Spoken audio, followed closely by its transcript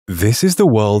This is the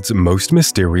world's most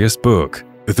mysterious book,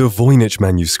 the Voynich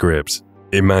Manuscript.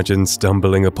 Imagine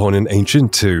stumbling upon an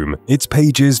ancient tomb, its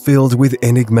pages filled with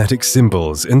enigmatic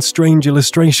symbols and strange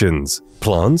illustrations,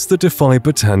 plants that defy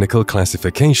botanical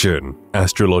classification,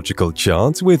 astrological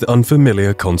charts with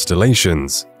unfamiliar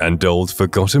constellations, and old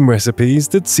forgotten recipes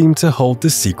that seem to hold the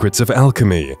secrets of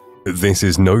alchemy. This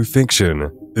is no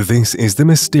fiction. This is the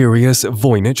mysterious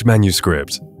Voynich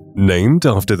Manuscript. Named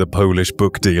after the Polish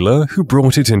book dealer who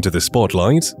brought it into the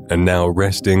spotlight, and now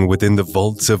resting within the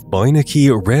vaults of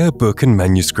Beinecke Rare Book and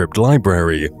Manuscript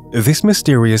Library, this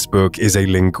mysterious book is a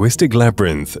linguistic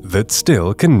labyrinth that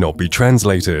still cannot be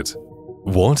translated.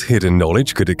 What hidden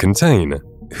knowledge could it contain?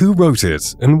 Who wrote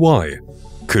it and why?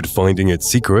 Could finding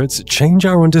its secrets change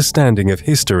our understanding of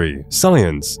history,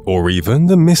 science, or even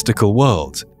the mystical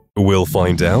world? We'll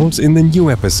find out in the new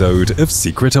episode of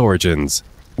Secret Origins.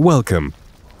 Welcome.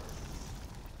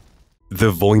 The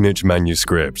Voynich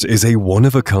Manuscript is a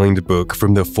one-of-a-kind book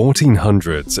from the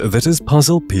 1400s that has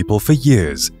puzzled people for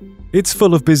years. It's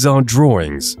full of bizarre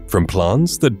drawings, from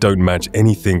plants that don't match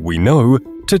anything we know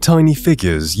to tiny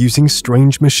figures using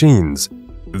strange machines.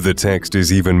 The text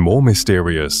is even more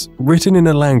mysterious, written in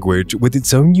a language with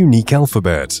its own unique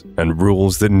alphabet and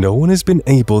rules that no one has been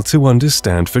able to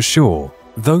understand for sure,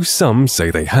 though some say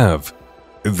they have.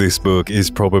 This book is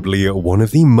probably one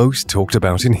of the most talked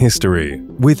about in history,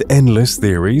 with endless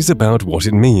theories about what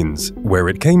it means, where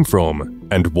it came from,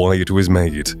 and why it was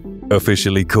made.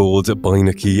 Officially called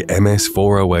Beinecke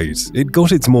MS-408, it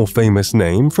got its more famous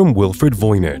name from Wilfrid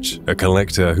Voynich, a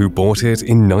collector who bought it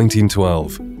in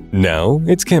 1912. Now,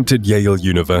 it's kept at Yale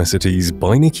University's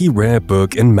Beinecke Rare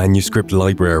Book and Manuscript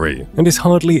Library and is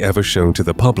hardly ever shown to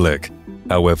the public.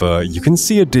 However, you can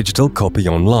see a digital copy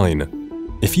online.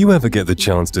 If you ever get the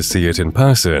chance to see it in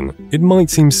person, it might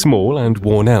seem small and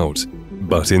worn out,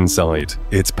 but inside,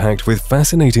 it's packed with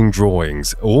fascinating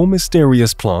drawings, all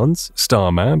mysterious plants,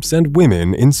 star maps, and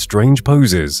women in strange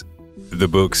poses. The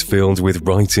book's filled with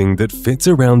writing that fits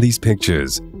around these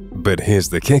pictures, but here's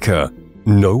the kicker: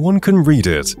 no one can read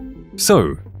it.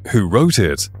 So, who wrote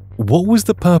it? What was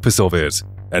the purpose of it?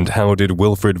 And how did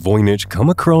Wilfrid Voynich come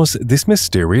across this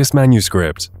mysterious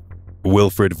manuscript?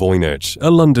 Wilfrid Voynich, a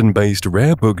London-based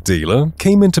rare book dealer,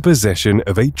 came into possession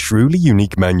of a truly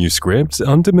unique manuscript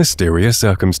under mysterious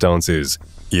circumstances.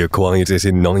 He acquired it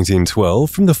in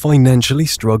 1912 from the financially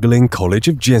struggling College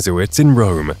of Jesuits in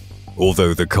Rome.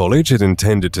 Although the college had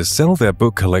intended to sell their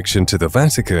book collection to the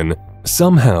Vatican,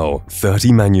 somehow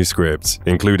 30 manuscripts,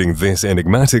 including this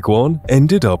enigmatic one,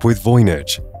 ended up with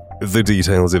Voynich. The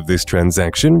details of this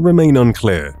transaction remain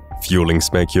unclear, fueling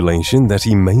speculation that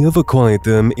he may have acquired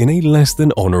them in a less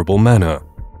than honorable manner.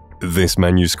 This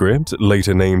manuscript,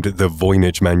 later named the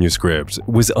Voynich Manuscript,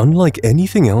 was unlike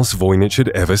anything else Voynich had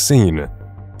ever seen.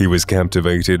 He was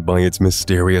captivated by its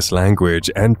mysterious language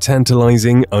and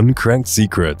tantalizing, uncracked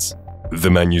secrets.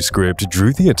 The manuscript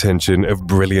drew the attention of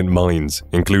brilliant minds,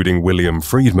 including William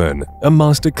Friedman, a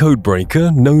master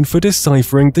codebreaker known for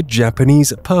deciphering the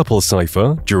Japanese purple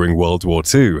cipher during World War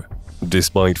II.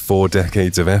 Despite 4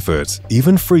 decades of effort,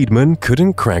 even Friedman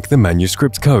couldn't crack the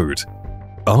manuscript code.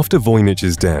 After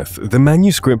Voynich's death, the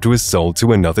manuscript was sold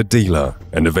to another dealer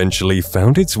and eventually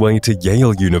found its way to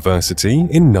Yale University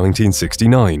in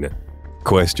 1969.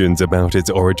 Questions about its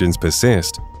origins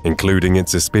persist, including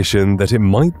its suspicion that it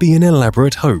might be an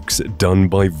elaborate hoax done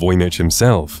by Voynich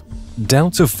himself.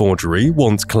 Doubts of forgery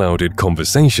once clouded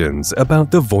conversations about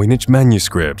the Voynich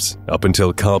manuscript, up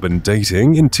until carbon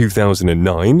dating in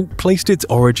 2009 placed its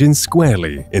origins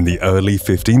squarely in the early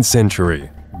 15th century,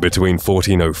 between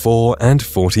 1404 and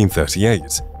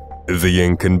 1438. The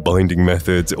ink and binding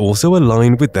methods also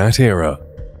align with that era.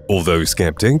 Although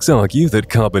skeptics argue that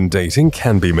carbon dating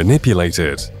can be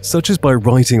manipulated, such as by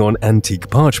writing on antique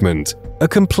parchment, a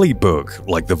complete book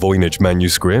like the Voynich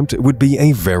Manuscript would be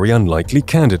a very unlikely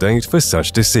candidate for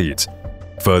such deceit.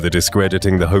 Further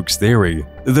discrediting the hoax theory,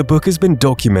 the book has been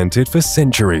documented for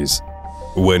centuries.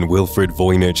 When Wilfrid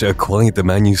Voynich acquired the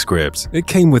manuscript, it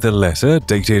came with a letter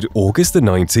dated August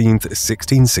 19,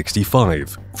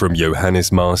 1665, from Johannes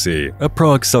Marci, a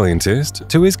Prague scientist,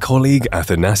 to his colleague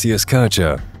Athanasius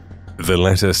Kircher. The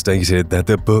letter stated that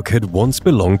the book had once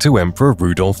belonged to Emperor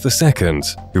Rudolf II,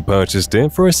 who purchased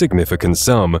it for a significant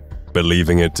sum,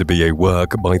 believing it to be a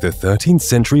work by the 13th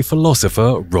century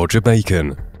philosopher Roger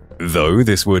Bacon. Though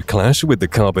this would clash with the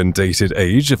carbon-dated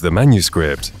age of the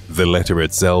manuscript, the letter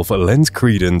itself lends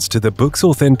credence to the book's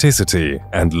authenticity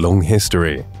and long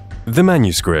history. The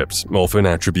manuscript, often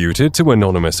attributed to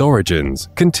anonymous origins,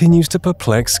 continues to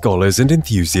perplex scholars and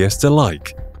enthusiasts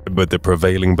alike. But the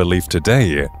prevailing belief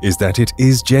today is that it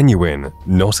is genuine,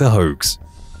 not a hoax.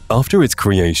 After its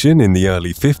creation in the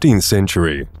early 15th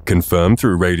century, confirmed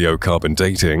through radiocarbon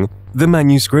dating, the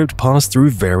manuscript passed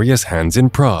through various hands in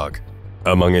Prague.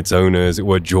 Among its owners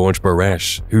were George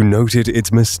Baresch, who noted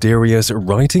its mysterious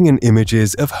writing and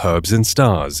images of herbs and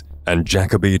stars, and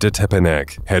Jacobi de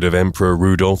Tepenek, head of Emperor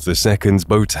Rudolf II's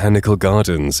botanical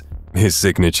gardens. His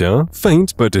signature,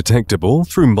 faint but detectable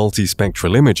through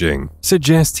multispectral imaging,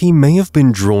 suggests he may have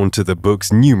been drawn to the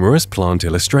book's numerous plant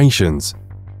illustrations.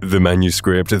 The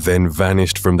manuscript then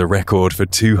vanished from the record for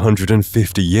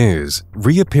 250 years,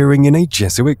 reappearing in a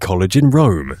Jesuit college in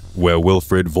Rome, where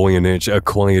Wilfrid Voynich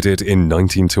acquired it in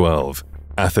 1912.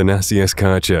 Athanasius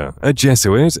Kircher, a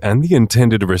Jesuit and the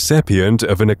intended recipient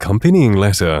of an accompanying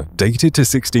letter dated to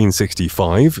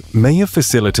 1665, may have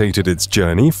facilitated its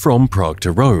journey from Prague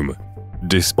to Rome.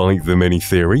 Despite the many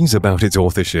theories about its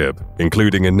authorship,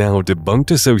 including a now debunked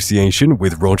association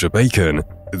with Roger Bacon,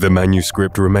 the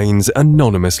manuscript remains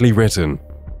anonymously written.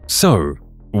 So,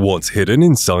 what's hidden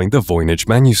inside the Voynich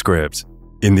Manuscript?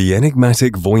 In the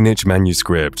enigmatic Voynich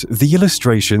Manuscript, the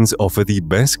illustrations offer the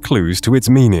best clues to its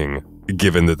meaning,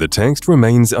 given that the text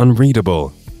remains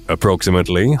unreadable.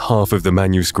 Approximately half of the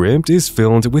manuscript is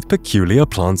filled with peculiar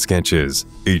plant sketches,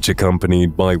 each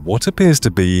accompanied by what appears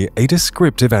to be a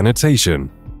descriptive annotation.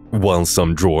 While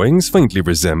some drawings faintly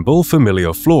resemble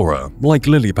familiar flora, like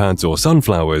lily pads or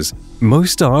sunflowers,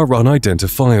 most are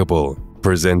unidentifiable,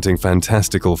 presenting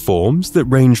fantastical forms that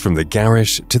range from the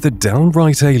garish to the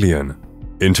downright alien.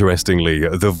 Interestingly,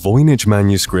 the Voynich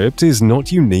manuscript is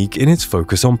not unique in its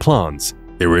focus on plants.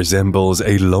 It resembles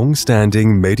a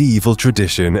long-standing medieval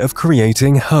tradition of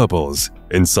creating herbals,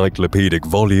 encyclopedic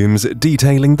volumes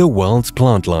detailing the world's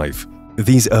plant life.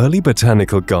 These early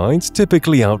botanical guides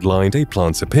typically outlined a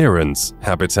plant's appearance,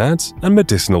 habitat, and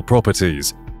medicinal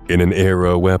properties. In an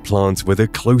era where plants were the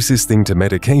closest thing to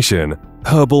medication,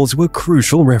 herbals were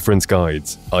crucial reference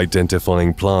guides,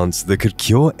 identifying plants that could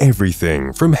cure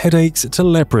everything from headaches to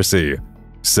leprosy.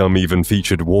 Some even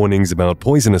featured warnings about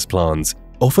poisonous plants,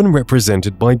 often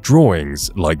represented by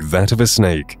drawings like that of a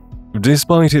snake.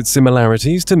 Despite its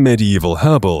similarities to medieval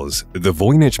herbals, the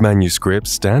Voynich manuscript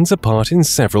stands apart in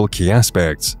several key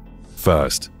aspects.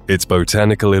 First, its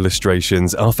botanical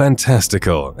illustrations are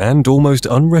fantastical and almost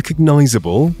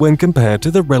unrecognizable when compared to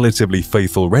the relatively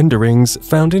faithful renderings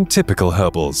found in typical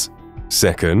herbals.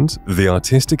 Second, the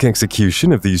artistic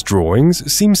execution of these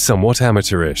drawings seems somewhat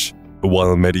amateurish.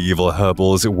 While medieval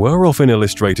herbals were often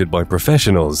illustrated by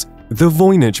professionals, the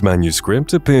Voynich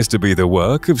manuscript appears to be the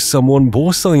work of someone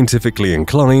more scientifically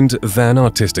inclined than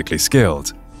artistically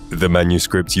skilled. The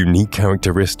manuscript's unique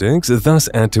characteristics thus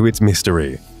add to its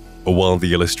mystery. While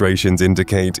the illustrations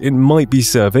indicate it might be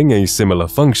serving a similar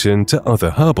function to other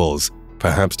herbals,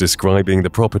 perhaps describing the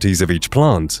properties of each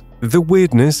plant, the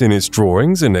weirdness in its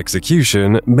drawings and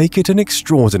execution make it an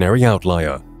extraordinary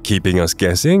outlier, keeping us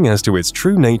guessing as to its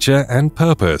true nature and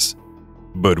purpose.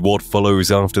 But what follows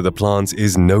after the plants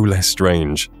is no less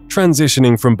strange.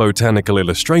 Transitioning from botanical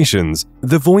illustrations,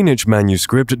 the Voynich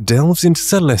manuscript delves into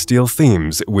celestial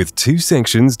themes with 2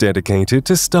 sections dedicated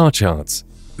to star charts.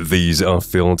 These are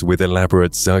filled with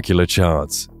elaborate circular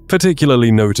charts.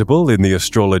 Particularly notable in the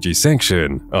astrology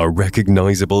section are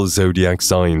recognizable zodiac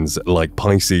signs like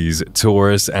Pisces,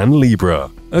 Taurus, and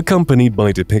Libra, accompanied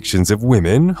by depictions of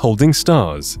women holding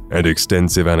stars and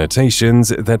extensive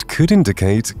annotations that could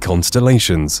indicate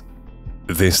constellations.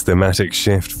 This thematic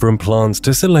shift from plants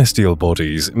to celestial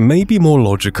bodies may be more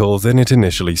logical than it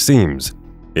initially seems.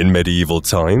 In medieval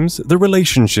times, the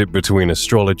relationship between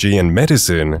astrology and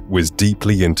medicine was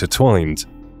deeply intertwined.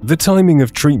 The timing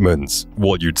of treatments,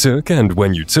 what you took and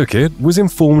when you took it, was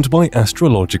informed by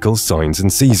astrological signs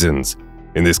and seasons.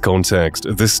 In this context,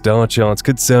 the star charts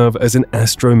could serve as an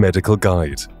astromedical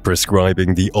guide,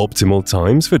 prescribing the optimal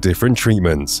times for different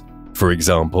treatments. For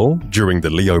example, during the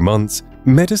Leo months,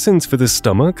 medicines for the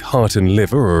stomach, heart, and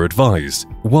liver are advised,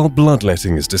 while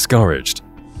bloodletting is discouraged.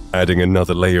 Adding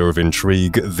another layer of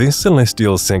intrigue, this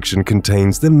celestial section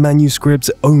contains the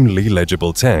manuscript's only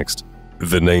legible text.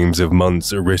 The names of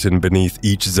months written beneath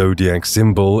each zodiac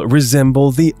symbol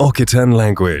resemble the Occitan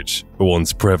language,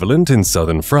 once prevalent in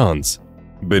southern France.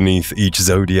 Beneath each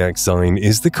zodiac sign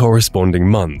is the corresponding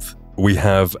month. We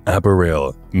have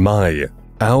Abril, Mai,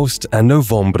 Août, and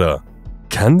Novembre.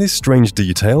 Can this strange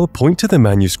detail point to the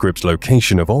manuscript's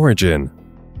location of origin?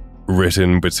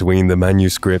 Written between the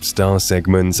manuscript star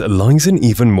segments lies an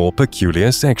even more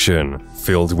peculiar section,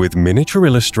 filled with miniature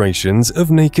illustrations of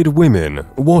naked women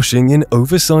washing in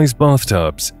oversized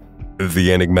bathtubs.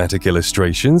 The enigmatic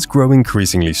illustrations grow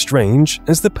increasingly strange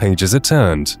as the pages are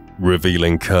turned,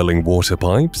 revealing curling water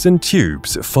pipes and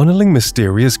tubes funneling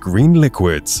mysterious green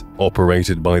liquids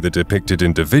operated by the depicted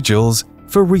individuals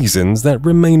for reasons that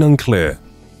remain unclear.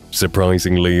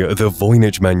 Surprisingly, the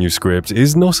Voynich Manuscript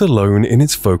is not alone in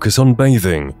its focus on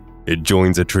bathing. It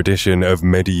joins a tradition of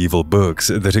medieval books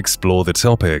that explore the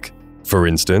topic. For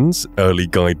instance, early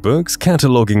guidebooks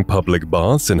cataloging public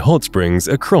baths and hot springs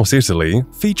across Italy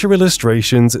feature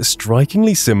illustrations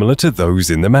strikingly similar to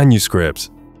those in the manuscript.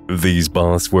 These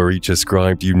baths were each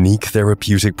ascribed unique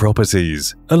therapeutic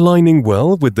properties, aligning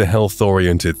well with the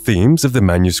health-oriented themes of the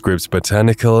manuscript's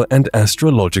botanical and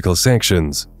astrological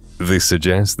sections. This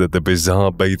suggests that the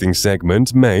bizarre bathing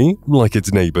segment may, like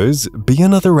its neighbors, be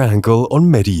another angle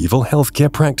on medieval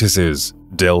healthcare practices,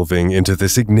 delving into the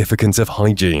significance of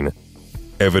hygiene.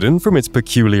 Evident from its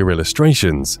peculiar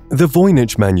illustrations, the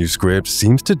Voynich Manuscript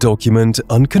seems to document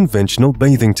unconventional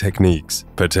bathing techniques,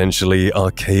 potentially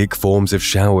archaic forms of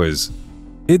showers.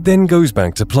 It then goes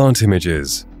back to plant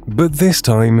images, but this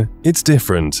time it's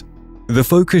different. The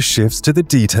focus shifts to the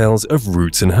details of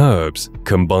roots and herbs,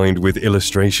 combined with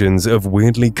illustrations of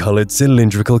weirdly colored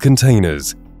cylindrical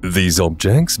containers. These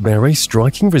objects bear a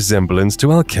striking resemblance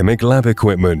to alchemic lab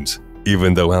equipment,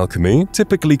 even though alchemy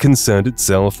typically concerned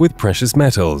itself with precious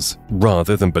metals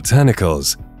rather than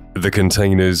botanicals. The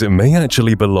containers may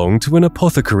actually belong to an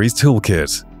apothecary's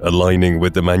toolkit, aligning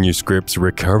with the manuscript's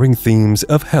recurring themes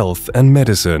of health and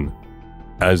medicine.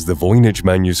 As the Voynich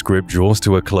Manuscript draws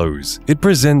to a close, it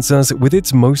presents us with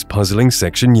its most puzzling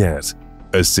section yet,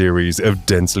 a series of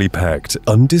densely packed,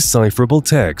 undecipherable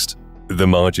text. The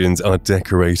margins are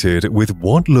decorated with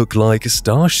what look like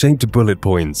star-shaped bullet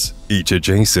points, each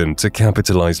adjacent to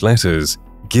capitalized letters,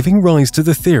 giving rise to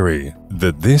the theory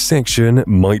that this section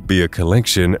might be a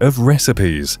collection of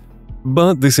recipes.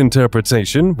 But this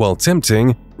interpretation, while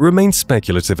tempting, remains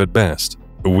speculative at best.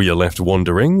 We are left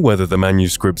wondering whether the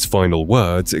manuscript's final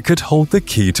words could hold the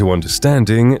key to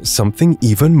understanding something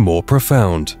even more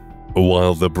profound.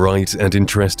 While the bright and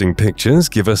interesting pictures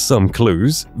give us some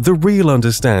clues, the real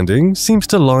understanding seems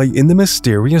to lie in the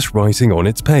mysterious writing on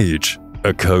its page,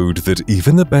 a code that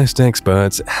even the best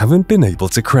experts haven't been able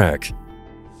to crack.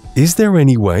 Is there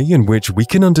any way in which we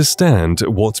can understand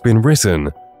what's been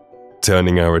written?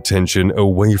 Turning our attention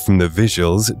away from the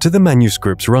visuals to the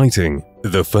manuscript's writing,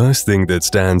 the first thing that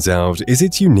stands out is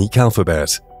its unique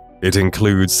alphabet. It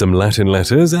includes some Latin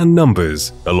letters and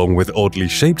numbers, along with oddly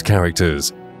shaped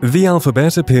characters. The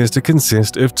alphabet appears to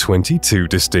consist of 22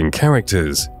 distinct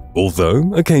characters,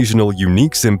 although occasional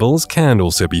unique symbols can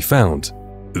also be found.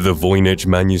 The Voynich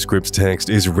Manuscript's text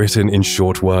is written in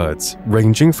short words,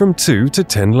 ranging from 2 to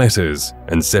 10 letters,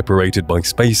 and separated by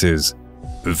spaces.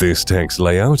 This text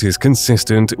layout is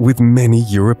consistent with many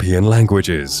European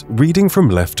languages, reading from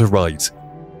left to right.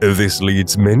 This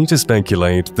leads many to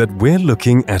speculate that we're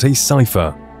looking at a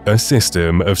cipher, a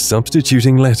system of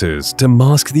substituting letters to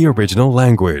mask the original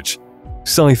language.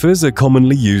 Ciphers are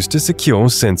commonly used to secure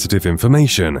sensitive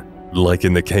information, like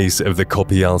in the case of the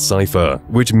Copiale cipher,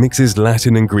 which mixes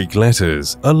Latin and Greek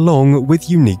letters along with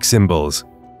unique symbols.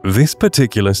 This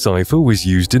particular cipher was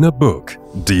used in a book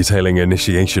detailing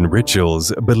initiation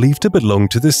rituals believed to belong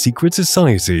to the secret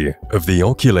society of the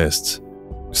oculists.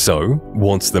 So,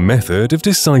 what's the method of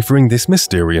deciphering this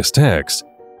mysterious text?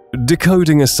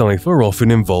 Decoding a cipher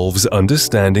often involves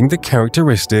understanding the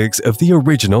characteristics of the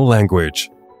original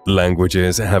language.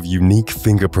 Languages have unique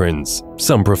fingerprints.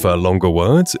 Some prefer longer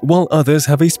words, while others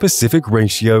have a specific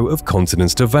ratio of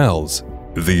consonants to vowels.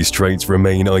 These traits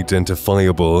remain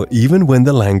identifiable even when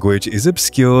the language is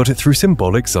obscured through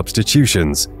symbolic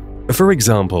substitutions. For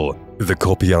example, the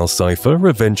Copiale cipher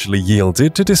eventually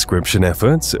yielded to description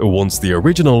efforts once the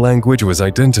original language was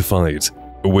identified.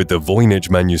 With the Voynich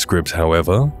Manuscript,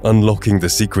 however, unlocking the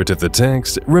secret of the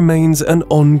text remains an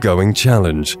ongoing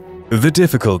challenge. The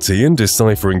difficulty in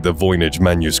deciphering the Voynich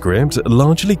Manuscript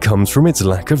largely comes from its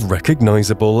lack of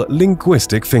recognizable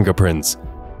linguistic fingerprints.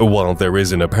 While there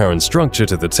is an apparent structure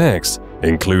to the text,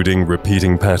 including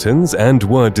repeating patterns and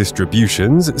word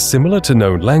distributions similar to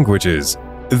known languages,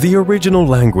 the original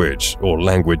language, or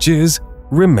languages,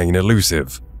 remain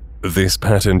elusive. This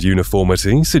patterned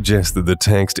uniformity suggests that the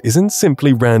text isn't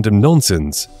simply random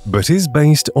nonsense, but is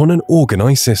based on an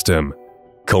organized system.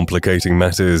 Complicating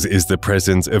matters is the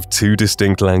presence of 2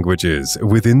 distinct languages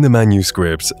within the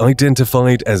manuscript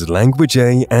identified as Language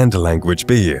A and Language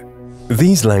B.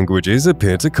 These languages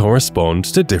appear to correspond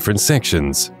to different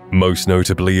sections, most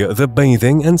notably the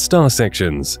bathing and star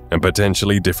sections, and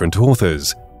potentially different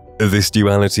authors. This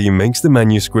duality makes the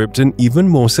manuscript an even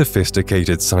more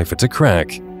sophisticated cipher to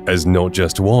crack, as not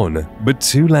just 1, but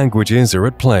 2 languages are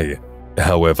at play.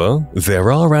 However,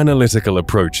 there are analytical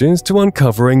approaches to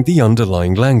uncovering the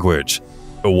underlying language.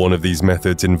 One of these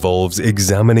methods involves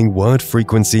examining word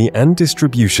frequency and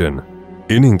distribution.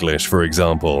 In English, for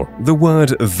example, the word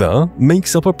 "the"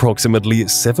 makes up approximately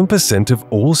 7% of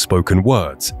all spoken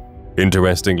words.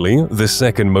 Interestingly, the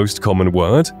second most common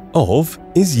word, "of,"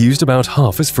 is used about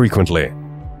half as frequently.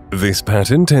 This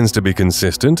pattern tends to be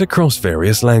consistent across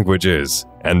various languages,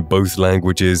 and both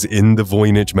languages in the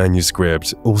Voynich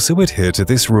Manuscript also adhere to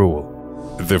this rule.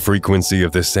 The frequency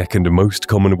of the second most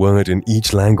common word in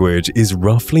each language is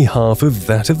roughly half of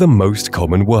that of the most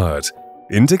common word,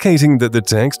 indicating that the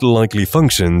text likely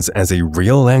functions as a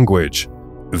real language.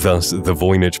 Thus, the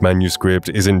Voynich Manuscript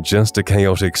isn't just a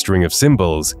chaotic string of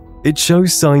symbols, it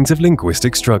shows signs of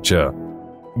linguistic structure.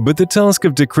 But the task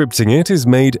of decrypting it is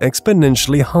made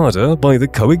exponentially harder by the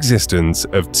coexistence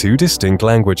of two distinct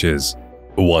languages.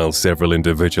 While several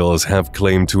individuals have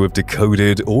claimed to have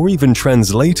decoded or even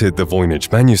translated the Voynich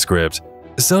Manuscript,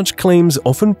 such claims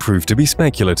often prove to be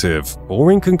speculative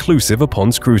or inconclusive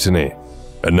upon scrutiny.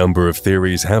 A number of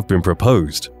theories have been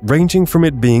proposed, ranging from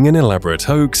it being an elaborate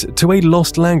hoax to a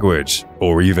lost language,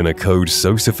 or even a code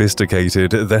so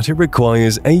sophisticated that it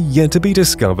requires a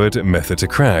yet-to-be-discovered method to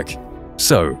crack.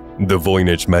 So, the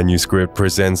Voynich Manuscript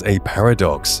presents a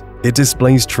paradox. It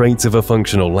displays traits of a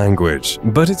functional language,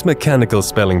 but its mechanical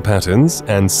spelling patterns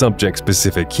and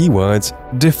subject-specific keywords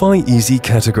defy easy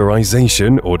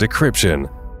categorization or decryption.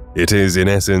 It is, in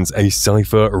essence, a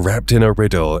cipher wrapped in a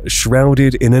riddle,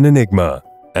 shrouded in an enigma,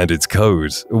 and its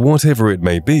code, whatever it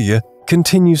may be,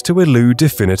 continues to elude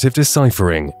definitive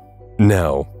deciphering.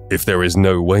 Now, if there is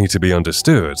no way to be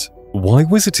understood, why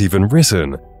was it even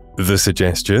written? The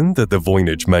suggestion that the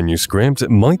Voynich Manuscript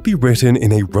might be written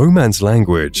in a Romance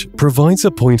language provides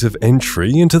a point of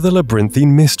entry into the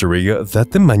labyrinthine mystery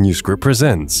that the manuscript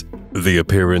presents. The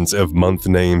appearance of month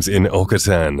names in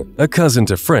Occitan, a cousin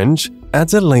to French,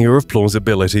 adds a layer of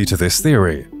plausibility to this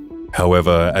theory.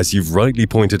 However, as you've rightly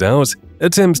pointed out,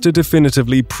 attempts to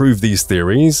definitively prove these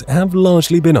theories have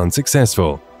largely been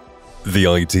unsuccessful. The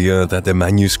idea that the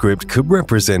manuscript could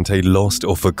represent a lost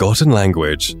or forgotten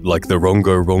language, like the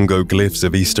Rongo-Rongo glyphs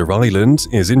of Easter Island,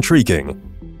 is intriguing.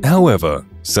 However,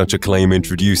 such a claim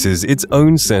introduces its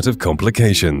own set of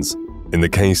complications. In the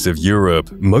case of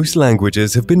Europe, most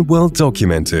languages have been well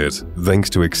documented, thanks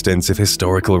to extensive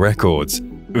historical records.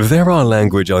 There are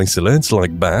language isolates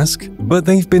like Basque, but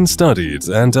they've been studied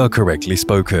and are correctly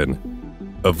spoken.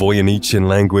 A Voynician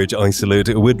language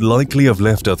isolate would likely have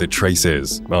left other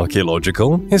traces,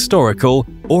 archaeological, historical,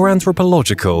 or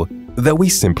anthropological, that we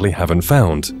simply haven't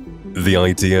found. The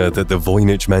idea that the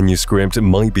Voynich Manuscript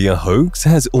might be a hoax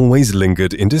has always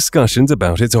lingered in discussions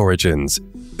about its origins.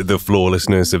 The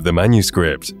flawlessness of the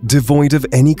manuscript, devoid of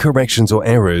any corrections or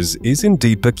errors, is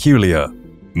indeed peculiar.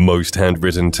 Most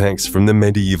handwritten texts from the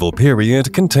medieval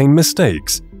period contain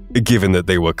mistakes, given that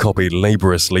they were copied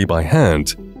laboriously by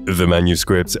hand. The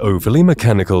manuscript's overly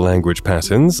mechanical language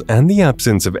patterns and the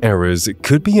absence of errors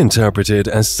could be interpreted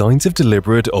as signs of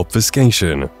deliberate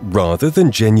obfuscation rather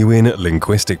than genuine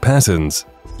linguistic patterns.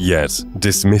 Yet,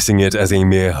 dismissing it as a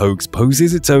mere hoax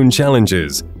poses its own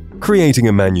challenges. Creating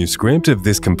a manuscript of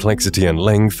this complexity and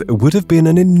length would have been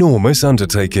an enormous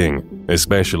undertaking,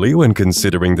 especially when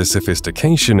considering the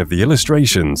sophistication of the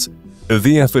illustrations.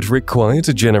 The effort required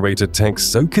to generate a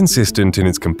text so consistent in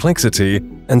its complexity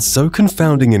and so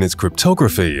confounding in its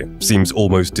cryptography seems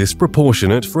almost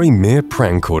disproportionate for a mere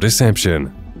prank or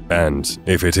deception. And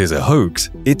if it is a hoax,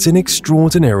 it's an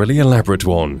extraordinarily elaborate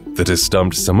one that has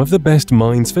stumped some of the best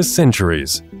minds for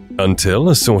centuries. Until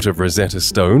a sort of Rosetta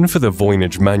Stone for the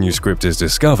Voynich Manuscript is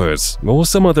discovered, or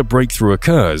some other breakthrough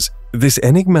occurs, this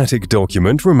enigmatic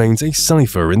document remains a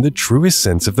cipher in the truest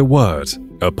sense of the word,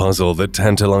 a puzzle that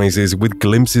tantalizes with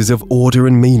glimpses of order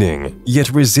and meaning, yet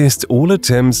resists all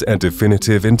attempts at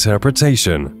definitive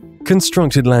interpretation.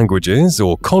 Constructed languages,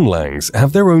 or conlangs,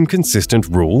 have their own consistent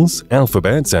rules,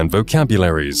 alphabets, and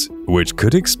vocabularies, which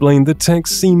could explain the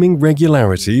text's seeming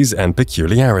regularities and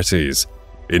peculiarities.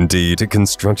 Indeed,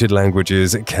 constructed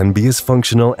languages can be as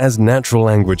functional as natural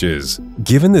languages,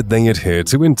 given that they adhere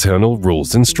to internal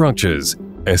rules and structures.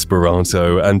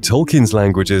 Esperanto and Tolkien's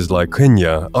languages like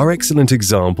Quenya are excellent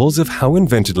examples of how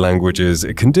invented languages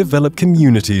can develop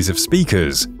communities of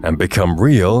speakers and become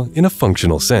real in a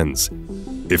functional sense.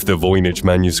 If the Voynich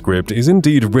Manuscript is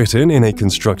indeed written in a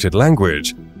constructed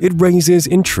language, it raises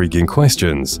intriguing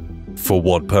questions. For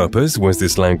what purpose was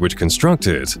this language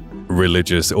constructed?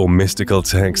 Religious or mystical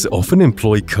texts often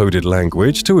employ coded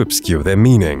language to obscure their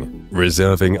meaning,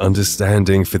 reserving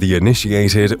understanding for the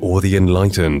initiated or the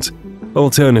enlightened.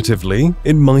 Alternatively,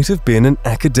 it might have been an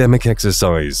academic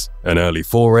exercise, an early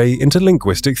foray into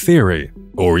linguistic theory,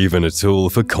 or even a tool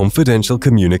for confidential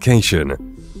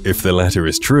communication. If the latter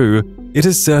is true, it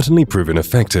has certainly proven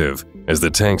effective, as the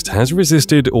text has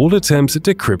resisted all attempts at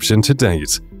decryption to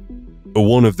date.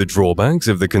 One of the drawbacks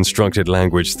of the constructed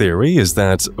language theory is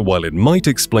that, while it might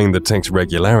explain the text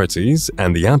regularities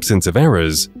and the absence of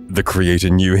errors, the creator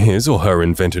knew his or her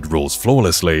invented rules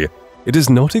flawlessly, it does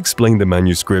not explain the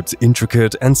manuscript's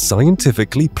intricate and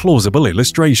scientifically plausible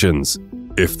illustrations.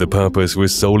 If the purpose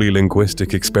was solely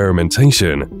linguistic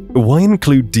experimentation, why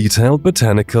include detailed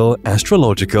botanical,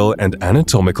 astrological, and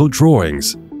anatomical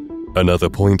drawings? Another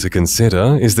point to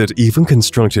consider is that even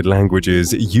constructed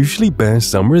languages usually bear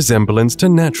some resemblance to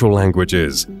natural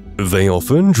languages. They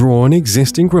often draw on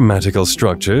existing grammatical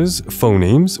structures,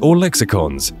 phonemes, or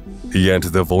lexicons. Yet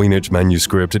the Voynich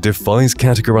Manuscript defies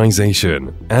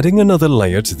categorization, adding another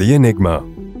layer to the enigma.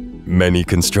 Many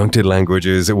constructed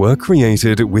languages were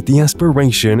created with the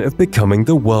aspiration of becoming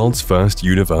the world's first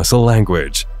universal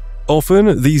language.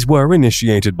 Often, these were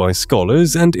initiated by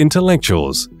scholars and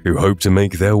intellectuals who hoped to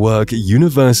make their work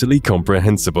universally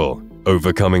comprehensible,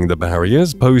 overcoming the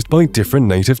barriers posed by different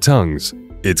native tongues.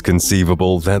 It's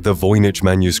conceivable that the Voynich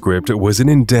Manuscript was an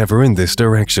endeavor in this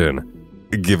direction.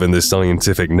 Given the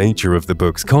scientific nature of the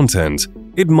book's content,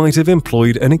 it might have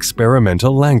employed an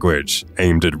experimental language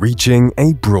aimed at reaching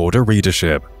a broader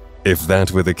readership. If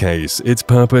that were the case, its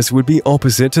purpose would be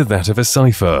opposite to that of a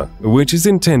cipher, which is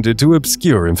intended to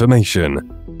obscure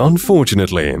information.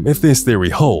 Unfortunately, if this theory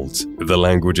holds, the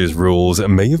language's rules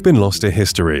may have been lost to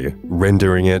history,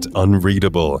 rendering it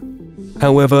unreadable.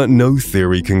 However, no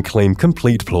theory can claim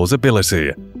complete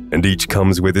plausibility, and each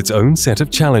comes with its own set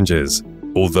of challenges.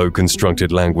 Although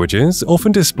constructed languages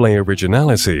often display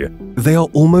originality, they are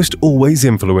almost always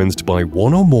influenced by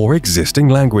one or more existing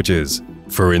languages.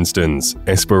 For instance,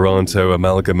 Esperanto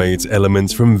amalgamates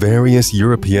elements from various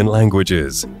European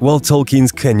languages, while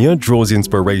Tolkien's Quenya draws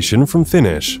inspiration from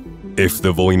Finnish. If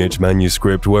the Voynich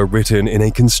Manuscript were written in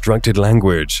a constructed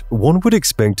language, one would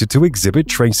expect it to exhibit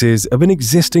traces of an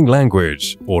existing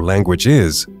language or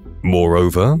languages.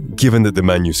 Moreover, given that the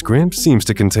manuscript seems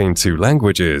to contain two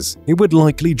languages, it would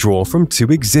likely draw from two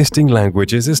existing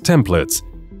languages as templates.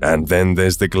 And then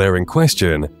there's the glaring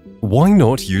question, why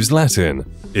not use Latin?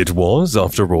 It was,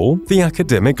 after all, the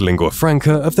academic lingua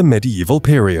franca of the medieval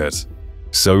period.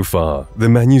 So far, the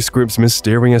manuscript's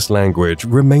mysterious language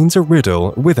remains a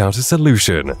riddle without a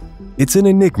solution. It's an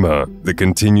enigma that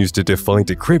continues to defy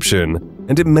decryption,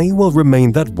 and it may well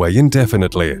remain that way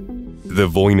indefinitely. The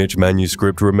Voynich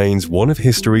Manuscript remains one of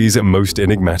history's most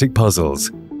enigmatic puzzles.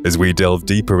 As we delve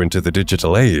deeper into the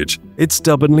digital age, it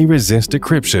stubbornly resists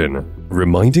decryption,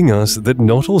 reminding us that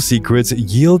not all secrets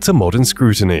yield to modern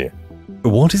scrutiny.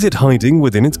 What is it hiding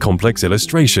within its complex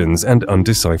illustrations and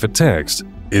undeciphered text?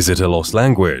 Is it a lost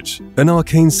language, an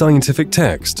arcane scientific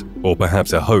text, or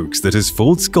perhaps a hoax that has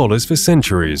fooled scholars for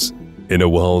centuries? In a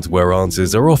world where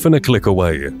answers are often a click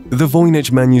away, the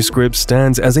Voynich Manuscript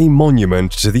stands as a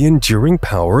monument to the enduring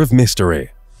power of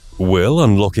mystery. Will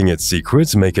unlocking its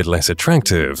secrets make it less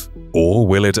attractive, or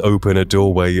will it open a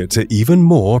doorway to even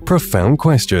more profound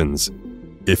questions?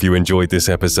 If you enjoyed this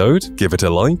episode, give it a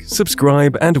like,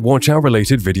 subscribe, and watch our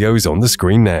related videos on the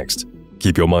screen next.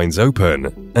 Keep your minds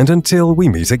open, and until we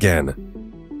meet again.